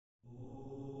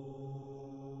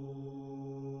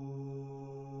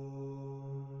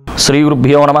శ్రీ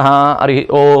గురుభ్యో నమః. హరి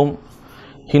ఓం.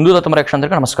 హిందూ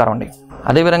తత్వరక్షందరికి నమస్కారం అండి.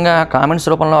 అదేవిధంగా కామెంట్స్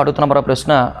రూపంలో అడుగుతున్న మరో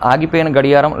ప్రశ్న, ఆగిపోయిన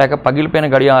గడియారం లేక పగిలిపోయిన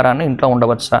గడియారాన్ని ఇంట్లో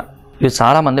ఉండవచ్చా? ఇది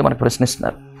చాలామంది మనకు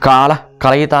ప్రశ్నిస్తున్నారు. కాల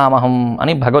కలయితామహం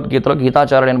అని భగవద్గీతలో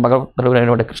గీతాచార్యుడైన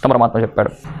భగవద్గీత కృష్ణ పరమాత్మ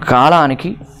చెప్పాడు.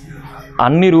 కాలానికి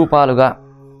అన్ని రూపాలుగా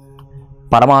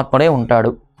పరమాత్ముడే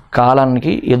ఉంటాడు.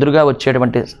 కాలానికి ఎదురుగా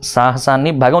వచ్చేటువంటి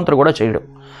సాహసాన్ని భగవంతుడు కూడా చేయడు.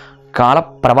 కాల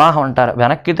ప్రవాహం అంటారు,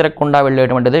 వెనక్కి తిరగకుండా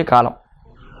వెళ్ళేటువంటిదే కాలం.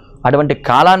 అటువంటి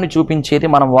కాలాన్ని చూపించేది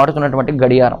మనం వాడుతున్నటువంటి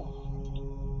గడియారం.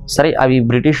 సరే, అవి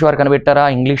బ్రిటిష్ వారు కనిపెట్టారా,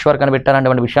 ఇంగ్లీష్ వారు కనిపెట్టారా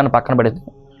అటువంటి విషయాన్ని పక్కన పెడితే,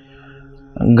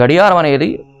 గడియారం అనేది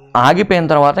ఆగిపోయిన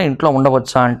తర్వాత ఇంట్లో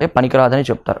ఉండవచ్చా అంటే పనికిరాదని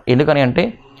చెప్తారు. ఎందుకని అంటే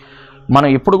మనం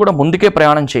ఎప్పుడు కూడా ముందుకే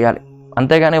ప్రయాణం చేయాలి,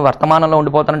 అంతేగాని వర్తమానంలో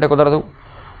ఉండిపోతానంటే కుదరదు,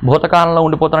 భూతకాలంలో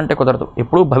ఉండిపోతానంటే కుదరదు.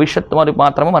 ఎప్పుడూ భవిష్యత్తు మరి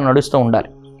మాత్రమే మనం నడుస్తూ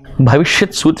ఉండాలి.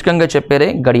 భవిష్యత్ సూచకంగా చెప్పేదే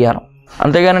గడియారం.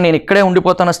 అంతేగాని నేను ఇక్కడే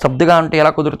ఉండిపోతాను స్తబ్దుగా అంటే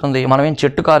ఎలా కుదురుతుంది? మనం ఏం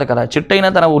చెట్టు కాదు కదా. చెట్టు అయినా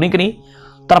తన ఉనికిని,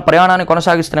 తన ప్రయాణాన్ని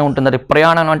కొనసాగిస్తూనే ఉంటుంది. అది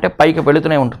ప్రయాణం అంటే పైకి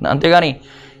వెళుతూనే ఉంటుంది. అంతేగాని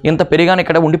ఇంత పెరిగాని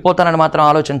ఇక్కడ ఉండిపోతానని మాత్రం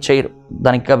ఆలోచన చేయరు.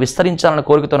 దానికి విస్తరించాలని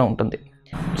కోరికతోనే ఉంటుంది.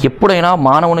 ఎప్పుడైనా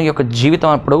మానవుని యొక్క జీవితం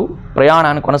అప్పుడు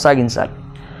ప్రయాణాన్ని కొనసాగించాలి.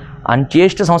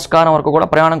 అంత్యేష్ట సంస్కారం వరకు కూడా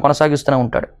ప్రయాణం కొనసాగిస్తూనే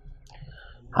ఉంటాడు.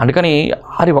 అందుకని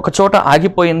అది ఒకచోట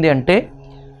ఆగిపోయింది అంటే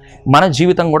మన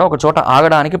జీవితం కూడా ఒక చోట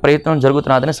ఆగడానికి ప్రయత్నం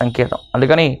జరుగుతున్నదని సంకేతం.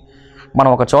 అందుకని మనం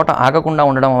ఒక చోట ఆగకుండా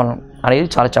ఉండడం అనేది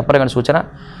చాలా చెప్పదగిన సూచన.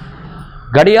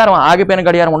 గడియారం ఆగిపోయిన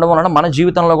గడియారం ఉండడం వలన మన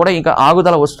జీవితంలో కూడా ఇంకా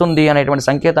ఆగుదల వస్తుంది అనేటువంటి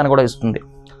సంకేతాన్ని కూడా ఇస్తుంది.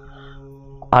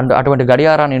 అటువంటి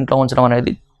గడియారాన్ని ఇంట్లో ఉంచడం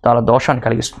అనేది చాలా దోషాన్ని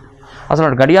కలిగిస్తుంది.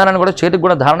 అసలు గడియారాన్ని కూడా చేతికి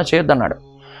కూడా ధారణ చేయొద్దన్నాడు.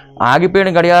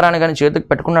 ఆగిపోయిన గడియారాన్ని కానీ చేతికి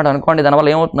పెట్టుకున్నాడు అనుకోండి, దానివల్ల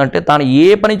ఏమవుతుందంటే తాను ఏ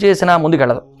పని చేసినా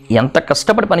ముందుకెళ్ళదు. ఎంత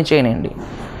కష్టపడి పని చేయనండి,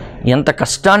 ఎంత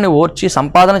కష్టాన్ని ఓర్చి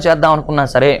సంపాదన చేద్దాం అనుకున్నా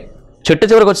సరే చెట్టు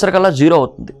చివరికి వచ్చేసరికల్లా జీరో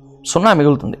అవుతుంది, సున్నా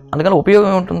మిగులుతుంది. అందుకని ఉపయోగం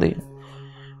ఏముంటుంది?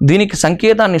 దీనికి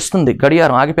సంకేతాన్ని ఇస్తుంది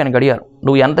గడియారం, ఆగిపోయిన గడియారం.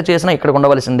 నువ్వు ఎంత చేసినా ఇక్కడికి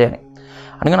ఉండవలసిందే అని.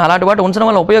 అందుకని అలాంటి వాటి ఉంచడం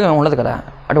వల్ల ఉపయోగం ఉండదు కదా.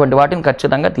 అటువంటి వాటిని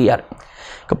ఖచ్చితంగా తీయాలి.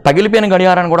 పగిలిపోయిన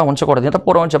గడియారాన్ని కూడా ఉంచకూడదు. ఎంత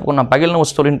పూర్వం చెప్పుకున్నాం, పగిలిన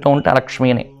వస్తువులు ఇంట్లో ఉంటే అలక్ష్మి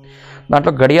అని.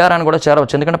 దాంట్లో గడియారాన్ని కూడా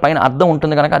చేరవచ్చు, ఎందుకంటే పైన అద్దం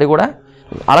ఉంటుంది కనుక అది కూడా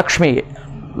అలక్ష్మియే,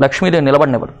 లక్ష్మీదేవి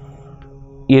నిలబడినవాడు.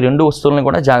 ఈ రెండు వస్తువులను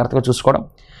కూడా జాగ్రత్తగా చూసుకోవడం.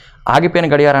 ఆగిపోయిన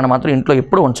గడియారాన్ని మాత్రం ఇంట్లో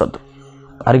ఎప్పుడు ఉంచొద్దు,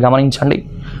 అది గమనించండి.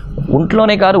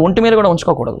 ఒంట్లోనే కాదు, ఒంటి మీద కూడా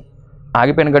ఉంచుకోకూడదు.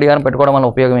 ఆగిపోయిన గడియారం పెట్టుకోవడం వల్ల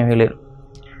ఉపయోగం ఏమీ లేదు.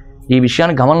 ఈ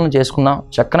విషయాన్ని గమనం చేసుకుందాం.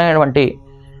 చక్కనైనటువంటి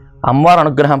అమ్మవారి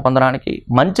అనుగ్రహం పొందడానికి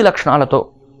మంచి లక్షణాలతో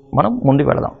మనం ముందుకు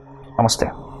వెళదాం. నమస్తే.